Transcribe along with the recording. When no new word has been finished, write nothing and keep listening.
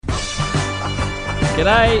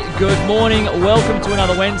G'day, good morning, welcome to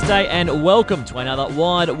another Wednesday and welcome to another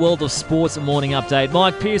Wide World of Sports morning update.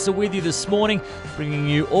 Mike Pearson with you this morning, bringing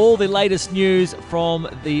you all the latest news from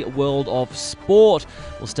the world of sport.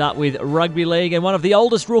 We'll start with rugby league, and one of the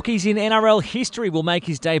oldest rookies in NRL history will make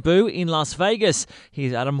his debut in Las Vegas.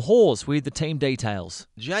 Here's Adam Hawes with the team details.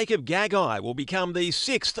 Jacob Gagai will become the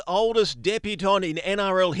sixth oldest debutant in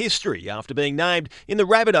NRL history after being named in the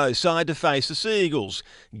Rabbitohs side to face the Seagulls.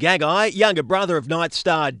 Gagai, younger brother of Knight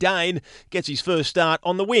star Dane, gets his first start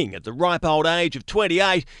on the wing at the ripe old age of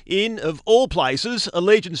 28 in, of all places,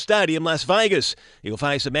 Allegiant Stadium, Las Vegas. He'll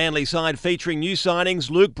face a Manly side featuring new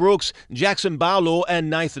signings Luke Brooks, Jackson Barlaw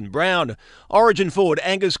and Nathan Brown. Origin forward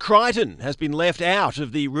Angus Crichton has been left out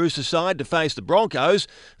of the Rooster side to face the Broncos.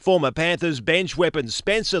 Former Panthers bench weapon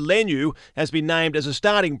Spencer Leniu has been named as a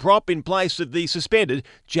starting prop in place of the suspended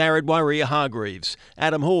Jared Waerea-Hargreaves.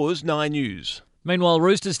 Adam Hawes, 9 News. Meanwhile,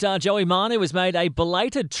 Roosters star Joey Manu has made a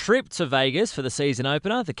belated trip to Vegas for the season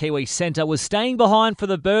opener. The Kiwi centre was staying behind for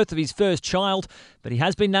the birth of his first child, but he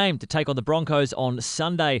has been named to take on the Broncos on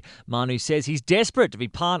Sunday. Manu says he's desperate to be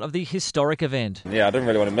part of the historic event. Yeah, I don't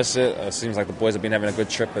really want to miss it. It seems like the boys have been having a good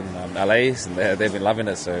trip in LA, and they've been loving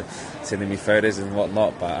it, so sending me photos and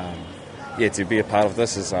whatnot. But yeah, to be a part of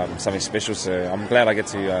this is something special, so I'm glad I get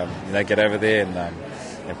to get over there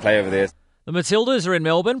and play over there. The Matildas are in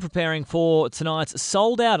Melbourne preparing for tonight's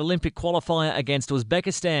sold-out Olympic qualifier against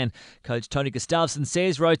Uzbekistan. Coach Tony Gustafsson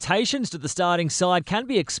says rotations to the starting side can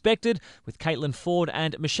be expected, with Caitlin Ford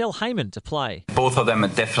and Michelle Heyman to play. Both of them are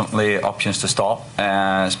definitely options to start,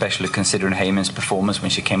 especially considering Heyman's performance when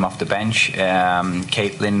she came off the bench.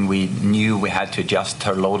 Caitlin, we knew we had to adjust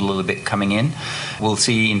her load a little bit coming in. We'll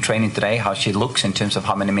see in training today how she looks in terms of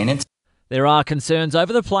how many minutes. There are concerns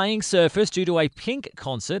over the playing surface due to a Pink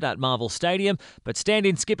concert at Marvel Stadium, but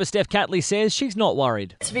stand-in skipper Steph Catley says she's not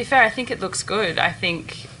worried. To be fair, I think it looks good. I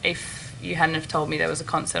think if you hadn't have told me there was a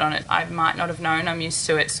concert on it, I might not have known. I'm used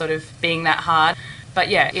to it sort of being that hard. But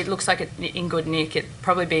yeah, it looks like it in good nick. It'd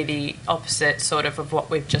probably be the opposite sort of what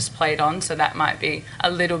we've just played on, so that might be a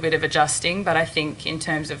little bit of adjusting. But I think in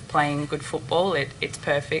terms of playing good football, it's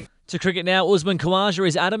perfect. To cricket now, Usman Khawaja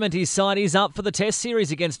is adamant his side is up for the Test series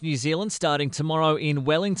against New Zealand starting tomorrow in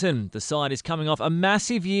Wellington. The side is coming off a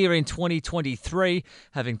massive year in 2023,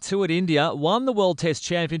 having toured India, won the World Test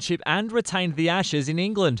Championship and retained the Ashes in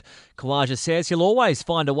England. Khawaja says he'll always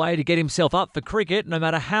find a way to get himself up for cricket, no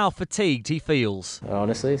matter how fatigued he feels.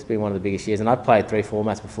 Honestly, it's been one of the biggest years, and I've played 3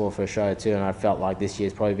 formats before for Australia too, and I felt like this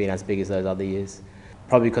year's probably been as big as those other years.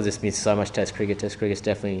 Probably because it's been so much Test cricket. Test cricket's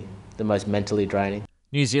definitely the most mentally draining.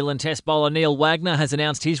 New Zealand Test bowler Neil Wagner has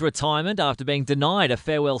announced his retirement after being denied a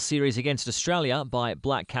farewell series against Australia by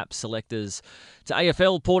Black Cap selectors. To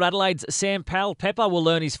AFL, Port Adelaide's Sam Powell-Pepper will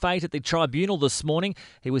learn his fate at the tribunal this morning.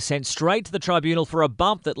 He was sent straight to the tribunal for a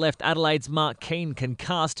bump that left Adelaide's Mark Keane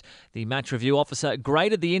concussed. The match review officer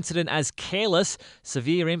graded the incident as careless,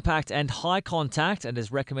 severe impact and high contact, and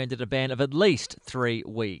has recommended a ban of at least 3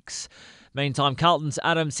 weeks. Meantime, Carlton's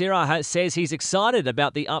Adam Sirra says he's excited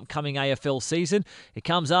about the upcoming AFL season. It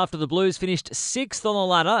comes after the Blues finished 6th on the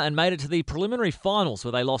ladder and made it to the preliminary finals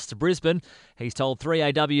where they lost to Brisbane. He's told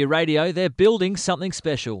 3AW Radio they're building something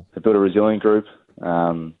special. They built a resilient group,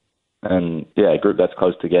 a group that's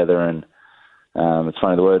close together. And it's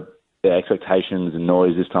funny, the word expectations and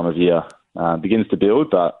noise this time of year begins to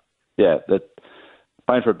build. But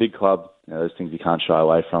playing for a big club, those things you can't shy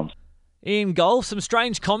away from. In golf, some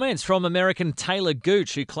strange comments from American Taylor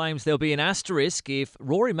Gooch, who claims there'll be an asterisk if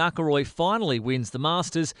Rory McIlroy finally wins the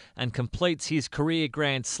Masters and completes his career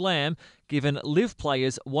Grand Slam, given LIV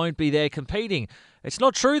players won't be there competing. It's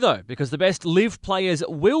not true, though, because the best LIV players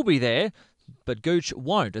will be there, but Gooch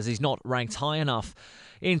won't, as he's not ranked high enough.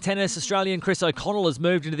 In tennis, Australian Chris O'Connell has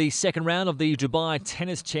moved into the second round of the Dubai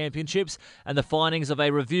Tennis Championships, and the findings of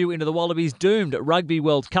a review into the Wallabies' doomed Rugby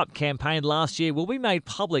World Cup campaign last year will be made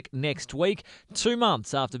public next week, 2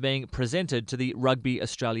 months after being presented to the Rugby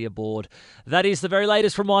Australia Board. That is the very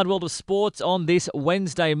latest from Wide World of Sports on this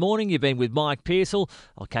Wednesday morning. You've been with Mike Pearsall.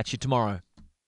 I'll catch you tomorrow.